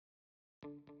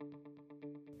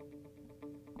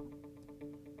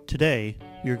Today,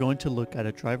 we are going to look at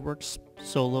a DriveWorks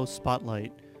Solo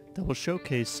Spotlight that will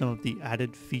showcase some of the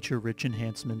added feature-rich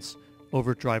enhancements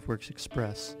over DriveWorks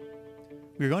Express.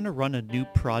 We are going to run a new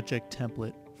project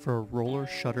template for a roller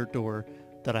shutter door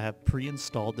that I have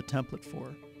pre-installed the template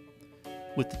for.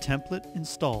 With the template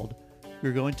installed, we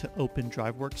are going to open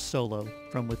DriveWorks Solo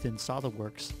from within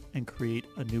SolidWorks and create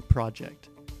a new project.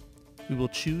 We will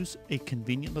choose a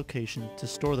convenient location to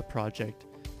store the project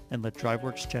and let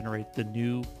DriveWorks generate the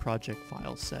new project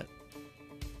file set.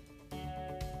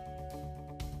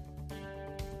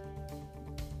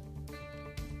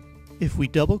 If we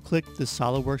double-click the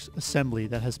SolidWorks assembly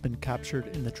that has been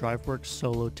captured in the DriveWorks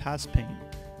Solo task pane,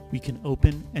 we can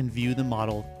open and view the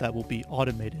model that will be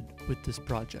automated with this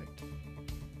project.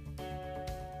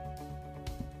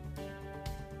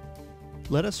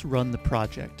 Let us run the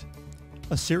project.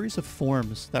 A series of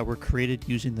forms that were created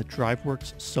using the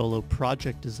DriveWorks Solo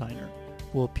Project Designer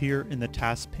will appear in the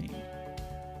task pane.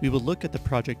 We will look at the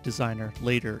Project Designer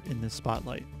later in this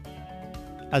spotlight.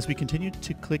 As we continue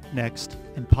to click Next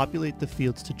and populate the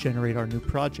fields to generate our new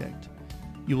project,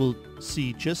 you will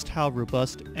see just how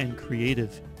robust and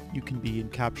creative you can be in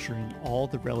capturing all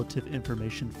the relative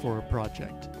information for a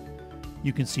project.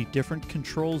 You can see different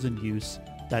controls in use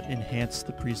that enhance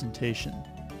the presentation.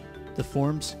 The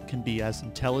forms can be as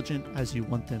intelligent as you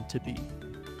want them to be.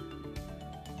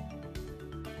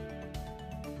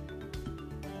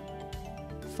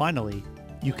 Finally,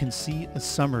 you can see a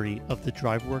summary of the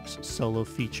DriveWorks Solo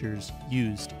features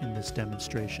used in this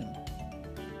demonstration.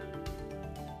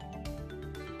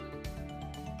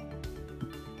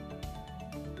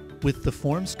 With the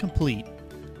forms complete,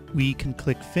 we can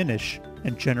click Finish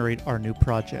and generate our new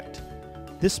project.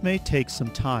 This may take some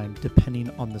time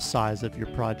depending on the size of your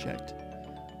project.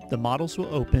 The models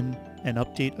will open and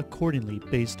update accordingly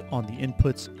based on the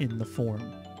inputs in the form.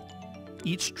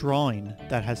 Each drawing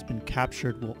that has been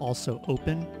captured will also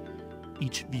open.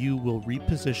 Each view will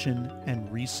reposition and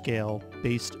rescale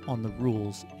based on the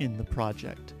rules in the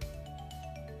project.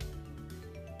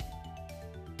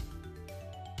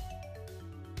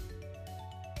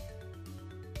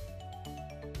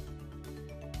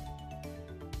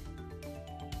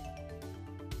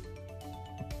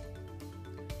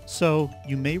 So,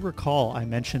 you may recall I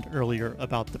mentioned earlier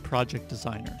about the Project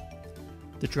Designer.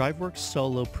 The DriveWorks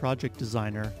Solo Project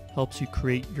Designer helps you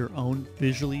create your own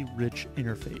visually rich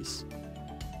interface.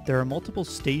 There are multiple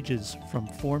stages from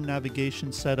form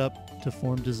navigation setup to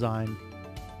form design,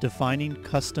 defining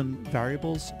custom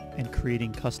variables and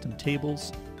creating custom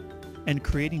tables, and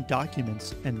creating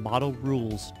documents and model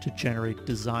rules to generate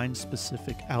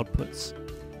design-specific outputs.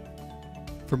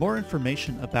 For more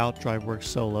information about DriveWorks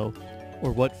Solo,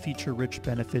 or what feature-rich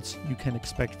benefits you can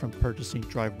expect from purchasing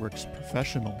DriveWorks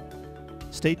Professional,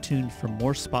 stay tuned for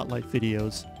more Spotlight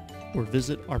videos or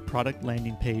visit our product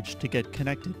landing page to get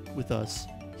connected with us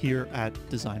here at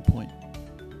Design Point.